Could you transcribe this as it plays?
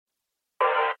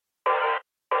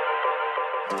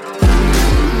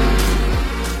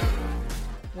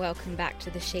Welcome back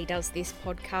to the She Does This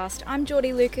podcast. I'm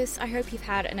Geordie Lucas. I hope you've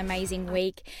had an amazing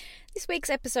week. This week's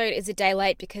episode is a day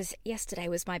late because yesterday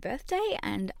was my birthday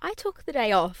and I took the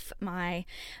day off. My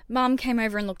mum came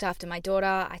over and looked after my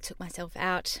daughter. I took myself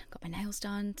out, got my nails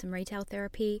done, some retail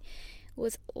therapy. It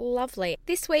was lovely.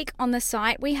 This week on the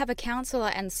site, we have a counsellor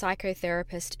and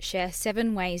psychotherapist share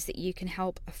 7 ways that you can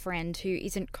help a friend who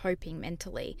isn't coping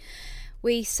mentally.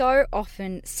 We so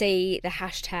often see the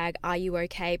hashtag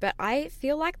 #AreYouOK, but I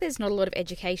feel like there's not a lot of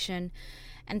education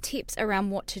and tips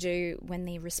around what to do when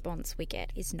the response we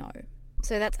get is no.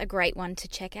 So that's a great one to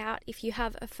check out if you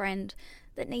have a friend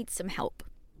that needs some help.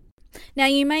 Now,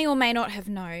 you may or may not have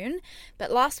known,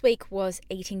 but last week was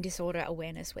Eating Disorder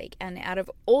Awareness Week, and out of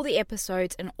all the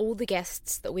episodes and all the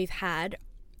guests that we've had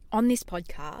on this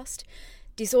podcast,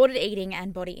 disordered eating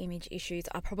and body image issues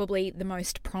are probably the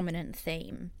most prominent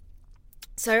theme.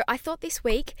 So I thought this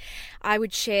week I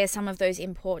would share some of those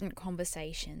important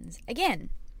conversations again.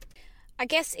 I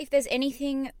guess if there's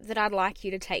anything that I'd like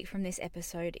you to take from this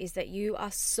episode is that you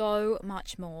are so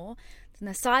much more than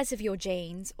the size of your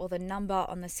jeans or the number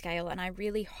on the scale, and I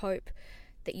really hope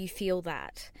that you feel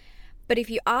that. But if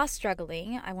you are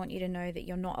struggling, I want you to know that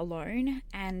you're not alone,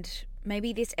 and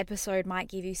maybe this episode might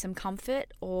give you some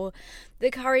comfort or the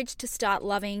courage to start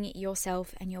loving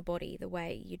yourself and your body the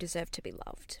way you deserve to be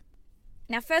loved.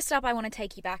 Now, first up, I want to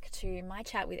take you back to my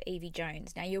chat with Evie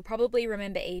Jones. Now, you'll probably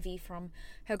remember Evie from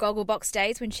her Gogglebox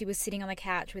days when she was sitting on the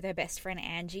couch with her best friend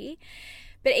Angie.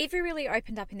 But Evie really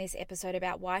opened up in this episode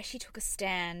about why she took a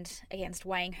stand against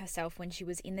weighing herself when she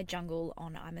was in the jungle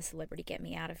on I'm a Celebrity, Get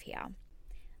Me Out of Here.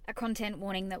 A content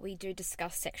warning that we do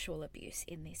discuss sexual abuse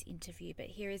in this interview, but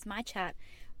here is my chat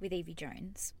with Evie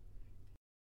Jones.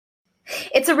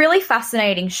 It's a really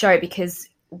fascinating show because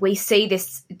we see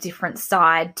this different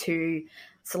side to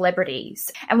celebrities.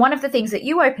 And one of the things that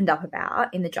you opened up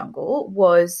about in the jungle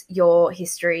was your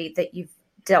history that you've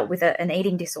dealt with an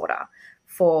eating disorder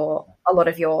for a lot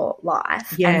of your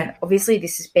life. Yeah. And obviously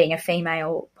this is being a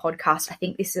female podcast. I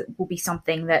think this will be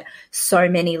something that so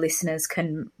many listeners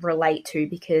can relate to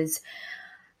because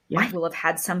I will have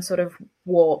had some sort of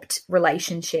warped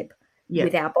relationship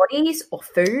with our bodies or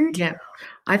food. Yeah,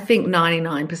 I think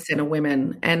 99% of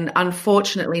women, and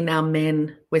unfortunately now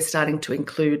men, we're starting to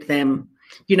include them.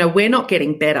 You know, we're not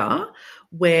getting better.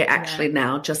 We're actually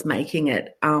now just making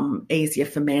it easier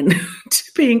for men to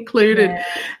be included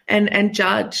and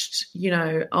judged, you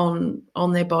know,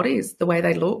 on their bodies, the way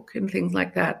they look and things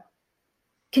like that.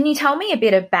 Can you tell me a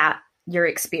bit about your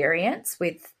experience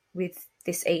with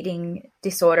this eating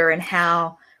disorder and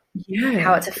how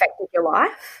it's affected your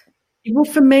life? Well,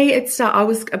 for me, I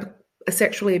was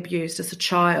sexually abused as a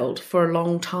child for a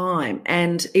long time,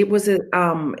 and it was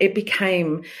food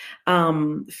became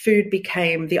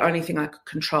the only thing I could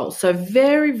control. So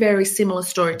very, very similar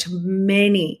story to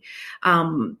many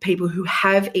people who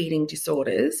have eating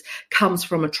disorders, comes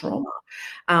from a trauma,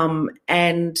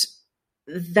 and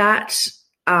that.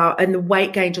 And the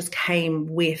weight gain just came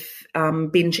with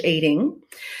binge eating,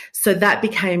 so that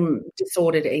became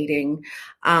disordered eating.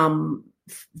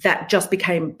 That just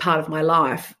became part of my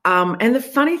life. And the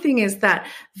funny thing is that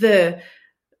I've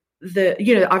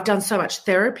done so much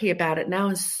therapy about it now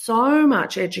and so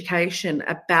much education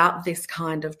about this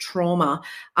kind of trauma,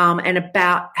 and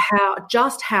about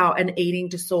how an eating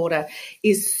disorder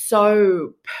is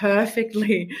so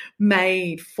perfectly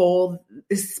made for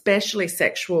especially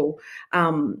sexual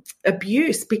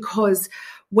abuse, because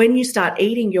when you start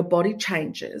eating, your body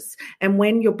changes. And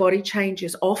when your body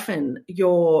changes, often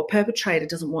your perpetrator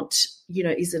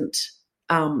isn't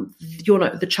you're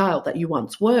not the child that you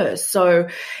once were. So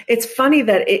it's funny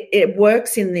that it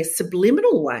works in this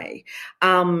subliminal way.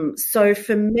 So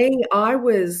for me, I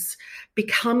was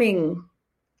becoming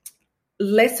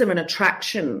less of an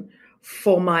attraction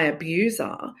for my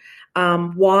abuser,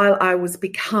 while I was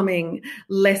becoming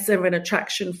less of an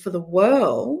attraction for the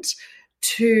world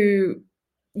to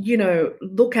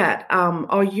look at, what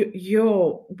are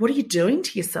you doing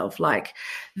to yourself? Like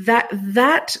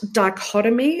that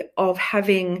dichotomy of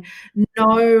having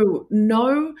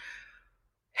no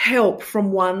help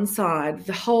from one side,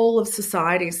 the whole of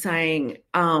society saying,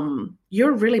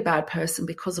 you're a really bad person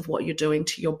because of what you're doing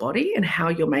to your body and how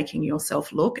you're making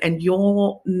yourself look, and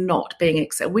you're not being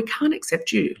accepted. We can't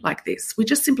accept you like this. We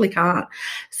just simply can't.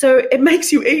 So it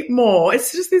makes you eat more.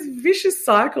 It's just this vicious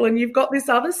cycle, and you've got this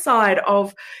other side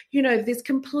of, this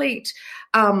complete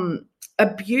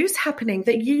abuse happening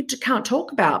that you can't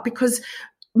talk about, because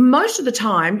most of the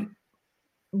time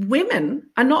women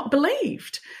are not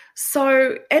believed.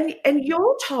 So, and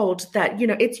you're told that,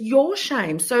 it's your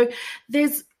shame. So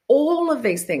there's all of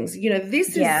these things.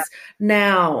 This is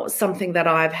now something that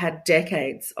I've had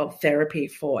decades of therapy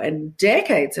for, and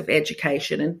decades of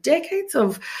education, and decades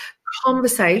of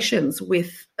conversations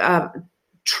with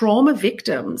trauma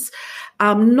victims,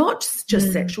 not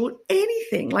just sexual,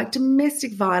 anything like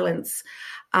domestic violence,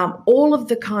 all of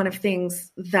the kind of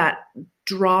things that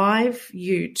drive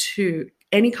you to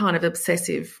any kind of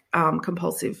obsessive,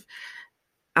 compulsive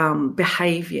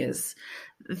behaviours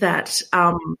that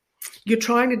you're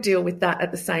trying to deal with that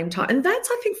at the same time. And that's,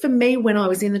 I think, for me, when I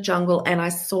was in the jungle and I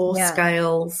saw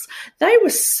scales, they were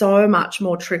so much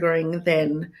more triggering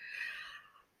than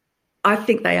I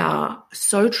think they are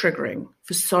so triggering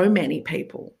for so many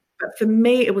people. But for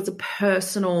me, it was a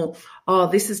personal,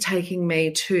 this is taking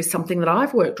me to something that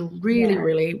I've worked really,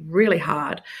 really, really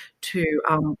hard to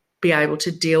be able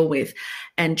to deal with,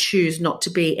 and choose not to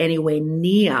be anywhere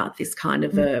near this kind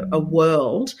of a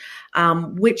world,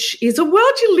 which is a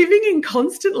world you're living in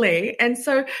constantly. And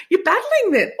so you're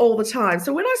battling it all the time.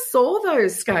 So when I saw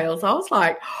those scales, I was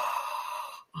like,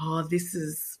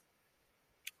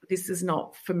 this is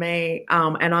not for me.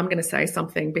 And I'm going to say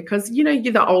something because,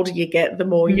 the older you get, the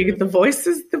more you get the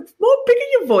voices, the more bigger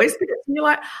your voice gets. And you're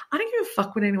like, I don't give a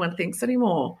fuck what anyone thinks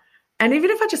anymore. And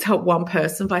even if I just help one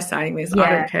person by saying this, I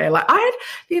don't care. Like, I had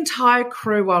the entire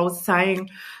crew while I was saying,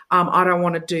 I don't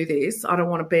want to do this. I don't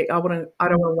want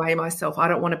to weigh myself. I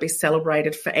don't want to be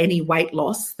celebrated for any weight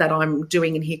loss that I'm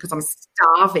doing in here because I'm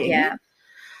starving. Yeah.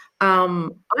 I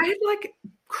had like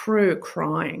crew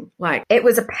crying. Like, it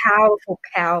was a powerful,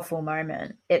 powerful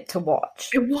moment to watch.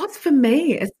 It was for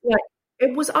me. It's like,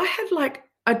 I had like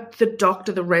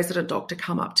the resident doctor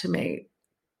come up to me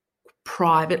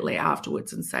privately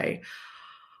afterwards and say,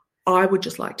 I would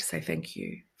just like to say thank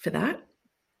you for that,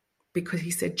 because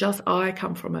he said, I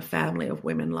come from a family of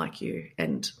women like you,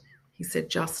 and he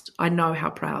said, I know how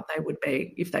proud they would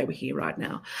be if they were here right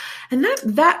now. And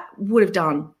that would have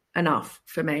done enough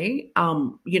for me,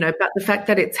 but the fact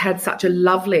that it's had such a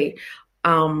lovely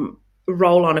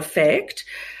roll-on effect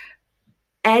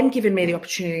and given me the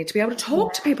opportunity to be able to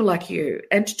talk to people like you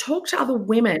and to talk to other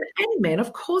women and men,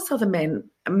 of course other men,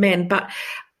 but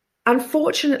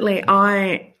unfortunately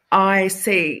I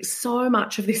see so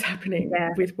much of this happening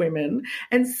with women,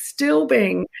 and still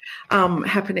being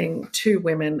happening to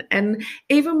women. And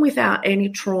even without any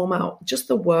trauma, just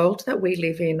the world that we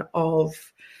live in of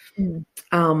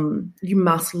you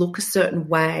must look a certain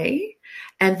way,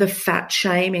 and the fat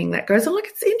shaming that goes on. Like,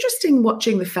 it's interesting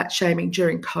watching the fat shaming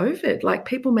during COVID, like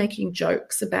people making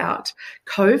jokes about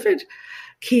COVID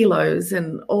kilos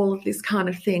and all of this kind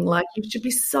of thing. Like, you should be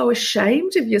so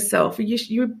ashamed of yourself.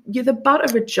 You're the butt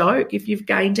of a joke if you've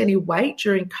gained any weight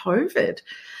during COVID.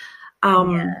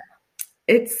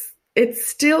 It's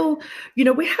still,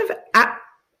 we have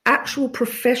actual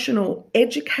professional,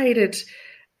 educated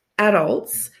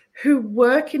adults who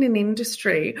work in an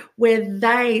industry where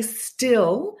they're supposed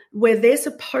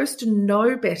to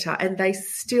know better, and they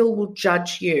still will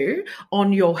judge you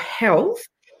on your health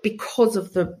because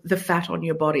of the fat on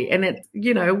your body. And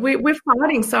we're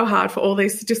fighting so hard for all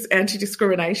these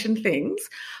anti-discrimination things,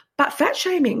 but fat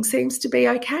shaming seems to be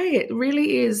okay. It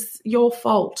really is your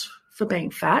fault for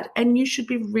being fat, and you should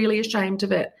be really ashamed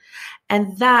of it.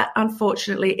 And that,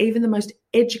 unfortunately, even the most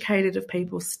educated of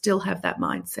people still have that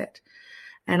mindset.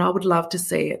 And I would love to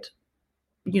see it,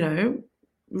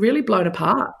 really blown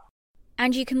apart.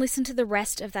 And you can listen to the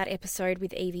rest of that episode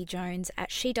with Evie Jones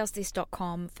at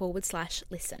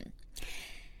shedoesthis.com/listen.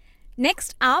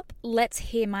 Next up, let's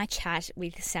hear my chat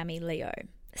with Sammy Leo.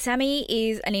 Sammy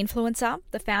is an influencer,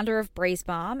 the founder of Breeze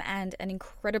Balm, and an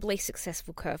incredibly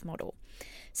successful curve model.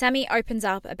 Sammy opens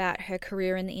up about her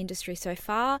career in the industry so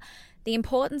far, the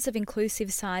importance of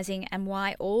inclusive sizing, and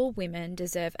why all women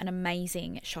deserve an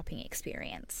amazing shopping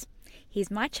experience. Here's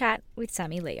my chat with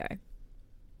Sammy Leo.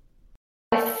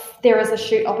 If there is a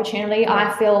shoot opportunity,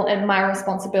 I feel in my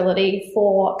responsibility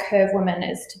for curve women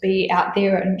is to be out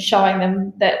there and showing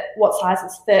them that what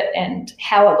sizes fit and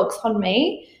how it looks on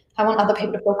me. I want other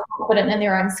people to feel confident in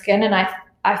their own skin, and I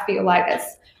feel like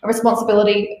it's a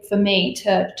responsibility for me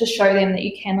to show them that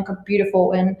you can look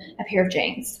beautiful in a pair of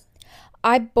jeans.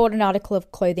 I bought an article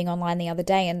of clothing online the other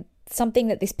day, and something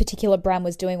that this particular brand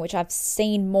was doing, which I've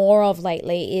seen more of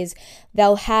lately, is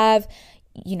they'll have,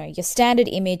 your standard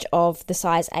image of the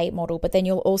size 8 model, but then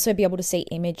you'll also be able to see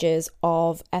images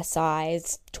of a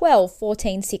size 12,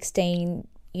 14, 16,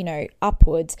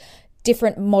 upwards,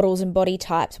 different models and body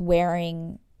types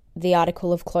wearing the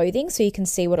article of clothing, so you can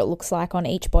see what it looks like on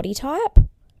each body type.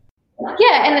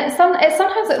 Yeah, and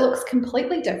sometimes it looks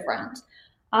completely different.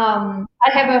 I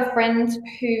have a friend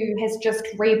who has just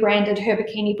rebranded her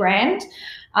bikini brand,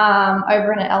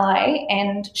 over in LA,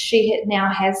 and she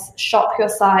now has shop your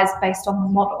size based on the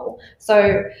model.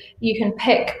 So you can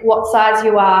pick what size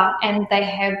you are, and they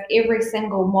have every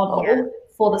single model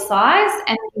for the size,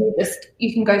 and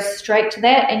you can go straight to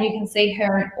that, and you can see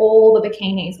her in all the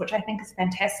bikinis, which I think is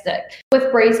fantastic.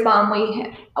 With Breeze Bum,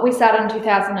 we started in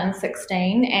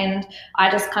 2016, and I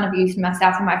just kind of used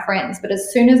myself and my friends. But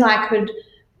as soon as I could,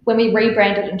 when we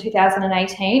rebranded in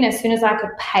 2018, as soon as I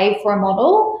could pay for a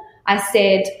model, I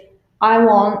said, I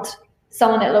want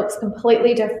someone that looks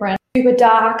completely different, super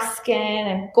dark skin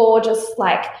and gorgeous.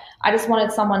 Like, I just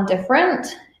wanted someone different.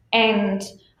 And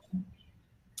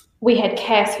we had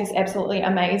Cass, who's absolutely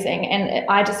amazing. And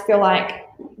I just feel like,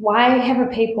 why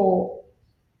haven't people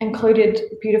included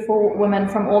beautiful women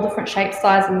from all different shapes,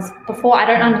 sizes before? I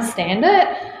don't understand it.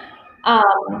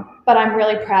 But I'm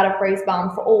really proud of Breeze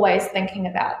Bum for always thinking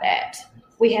about that.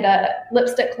 We had a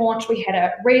lipstick launch, we had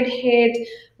a redhead,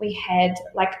 we had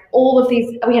like all of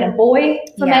these, we had a boy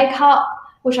for makeup,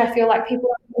 which I feel like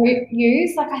people don't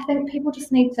use. Like, I think people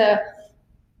just need to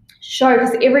show,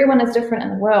 because everyone is different in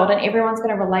the world and everyone's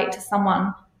going to relate to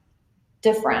someone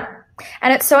different.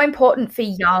 And it's so important for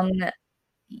younger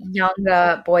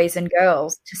boys and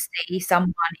girls to see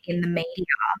someone in the media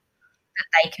that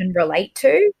they can relate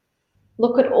to.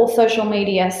 Look at all social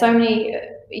media. So many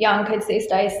young kids these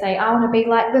days say, I want to be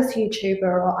like this YouTuber,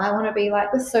 or I want to be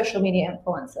like this social media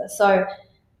influencer. So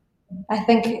I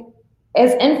think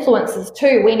as influencers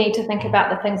too, we need to think about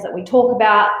the things that we talk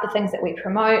about, the things that we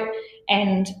promote,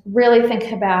 and really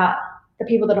think about the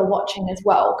people that are watching as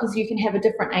well, because you can have a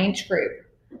different age group.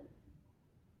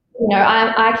 You know,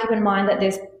 I keep in mind that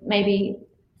there's maybe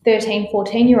 13,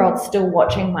 14-year-olds still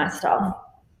watching my stuff.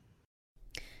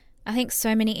 I think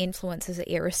so many influencers are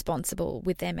irresponsible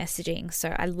with their messaging.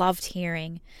 So I loved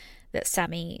hearing that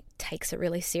Sammy takes it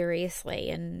really seriously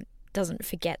and doesn't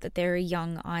forget that there are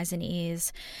young eyes and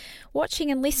ears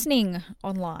watching and listening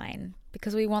online,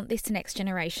 because we want this next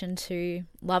generation to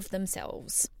love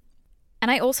themselves.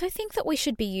 And I also think that we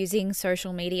should be using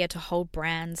social media to hold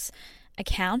brands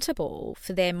accountable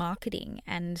for their marketing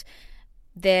and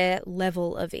their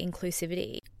level of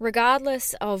inclusivity.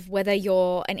 Regardless of whether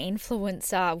you're an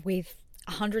influencer with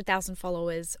 100,000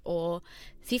 followers or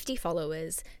 50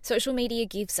 followers, social media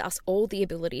gives us all the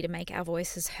ability to make our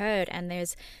voices heard, and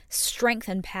there's strength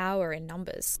and power in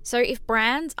numbers. So if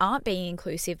brands aren't being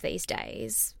inclusive these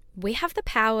days, we have the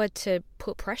power to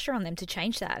put pressure on them to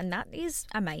change that, and that is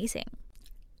amazing.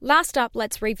 Last up,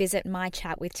 let's revisit my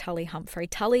chat with Tully Humphrey.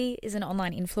 Tully is an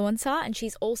online influencer, and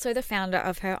she's also the founder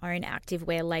of her own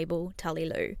activewear label, Tully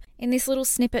Lou. In this little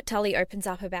snippet, Tully opens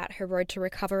up about her road to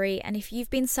recovery, and if you've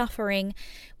been suffering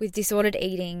with disordered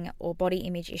eating or body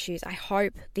image issues, I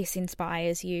hope this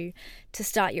inspires you to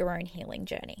start your own healing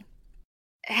journey.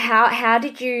 How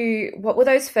did you, what were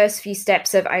those first few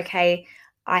steps of, okay,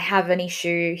 I have an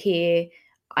issue here,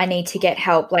 I need to get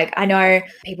help? Like, I know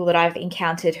people that I've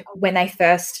encountered, when they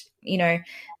first,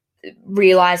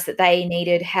 realized that they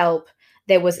needed help,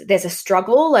 there's a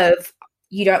struggle of,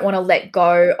 you don't want to let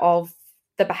go of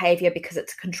the behavior because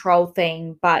it's a control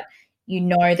thing, but you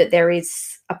know that there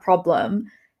is a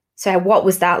problem. So what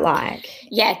was that like?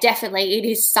 Yeah, definitely. It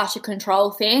is such a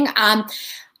control thing.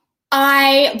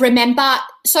 I remember,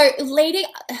 so leading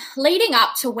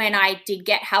up to when I did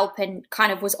get help and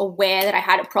kind of was aware that I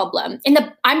had a problem.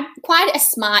 I'm quite a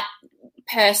smart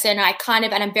person.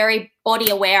 And I'm very body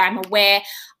aware. I'm aware.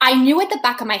 I knew at the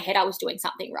back of my head I was doing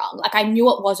something wrong. Like, I knew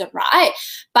it wasn't right,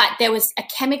 but there was a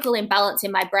chemical imbalance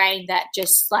in my brain that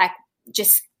just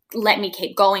let me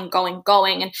keep going.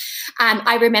 And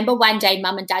I remember one day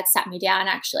Mum and Dad sat me down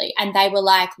actually, and they were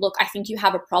like, look, I think you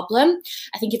have a problem.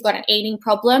 I think you've got an eating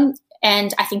problem,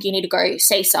 and I think you need to go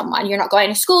see someone. You're not going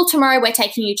to school tomorrow. We're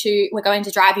going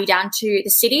to drive you down to the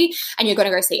city, and you're going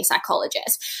to go see a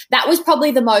psychologist. That was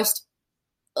probably the most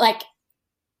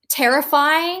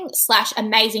terrifying /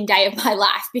 amazing day of my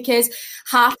life, because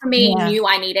half of me knew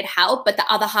I needed help, but the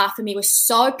other half of me was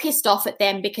so pissed off at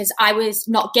them because I was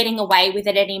not getting away with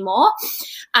it anymore.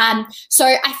 So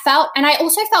I felt, and I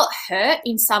also felt hurt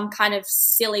in some kind of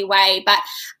silly way, but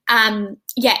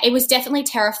it was definitely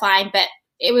terrifying, but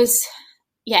it was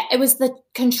the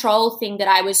control thing that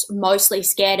I was mostly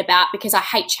scared about, because I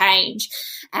hate change,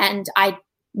 and I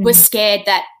was scared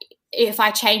that if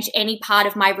I changed any part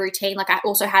of my routine, like I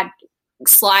also had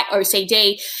slight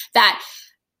OCD, that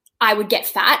I would get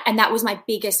fat. And that was my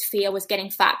biggest fear, was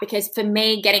getting fat, because for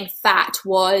me, getting fat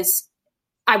was,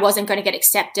 I wasn't going to get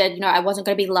accepted. I wasn't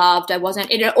going to be loved.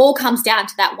 It all comes down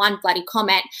to that one bloody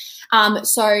comment.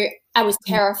 So I was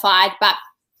terrified, but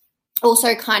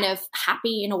also kind of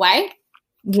happy in a way.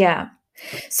 Yeah.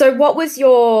 So what was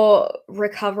your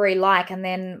recovery like, and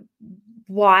then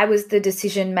why was the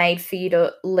decision made for you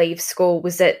to leave school?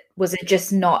 Was it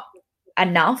just not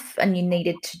enough and you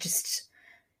needed to just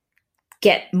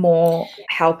get more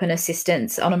help and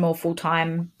assistance on a more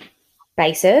full-time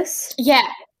basis?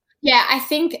 Yeah, I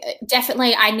think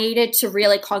definitely I needed to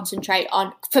really concentrate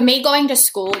on, for me going to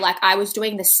school, like I was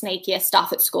doing the sneakier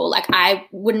stuff at school. Like I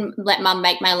wouldn't let mum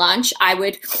make my lunch. I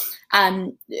would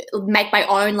make my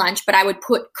own lunch, but I would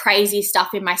put crazy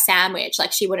stuff in my sandwich.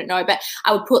 Like she wouldn't know, but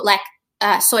I would put like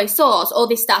soy sauce, all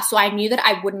this stuff. So I knew that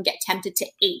I wouldn't get tempted to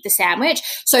eat the sandwich.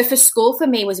 So for school for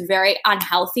me was very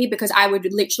unhealthy because I would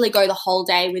literally go the whole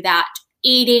day without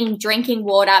eating, drinking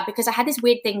water, because I had this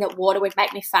weird thing that water would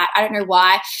make me fat. I don't know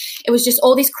why. It was just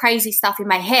all this crazy stuff in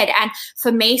my head. And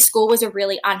for me, school was a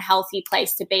really unhealthy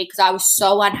place to be because I was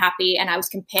so unhappy and I was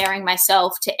comparing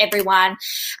myself to everyone.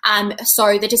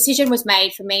 So the decision was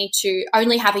made for me to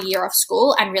only have a year off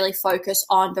school and really focus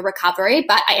on the recovery.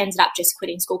 But I ended up just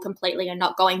quitting school completely and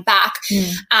not going back.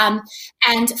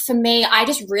 And for me, I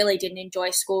just really didn't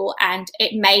enjoy school, and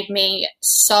it made me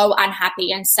so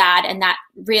unhappy and sad. And that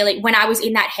really, when I was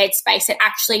in that headspace, it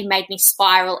actually made me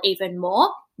spiral even more.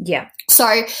 Yeah.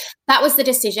 So that was the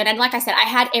decision. And like I said, I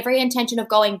had every intention of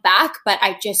going back, but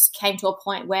I just came to a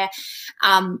point where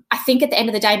I think at the end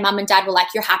of the day, mum and dad were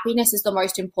like, your happiness is the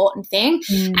most important thing.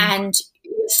 And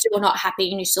you're still not happy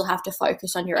and you still have to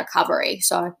focus on your recovery.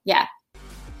 So, yeah.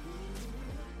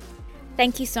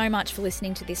 Thank you so much for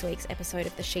listening to this week's episode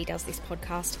of the She Does This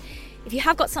podcast. If you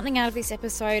have got something out of this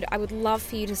episode, I would love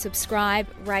for you to subscribe,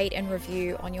 rate and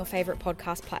review on your favourite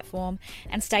podcast platform,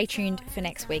 and stay tuned for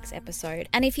next week's episode.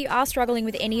 And if you are struggling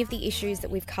with any of the issues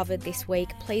that we've covered this week,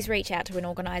 please reach out to an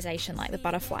organisation like the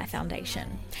Butterfly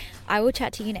Foundation. I will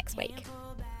chat to you next week.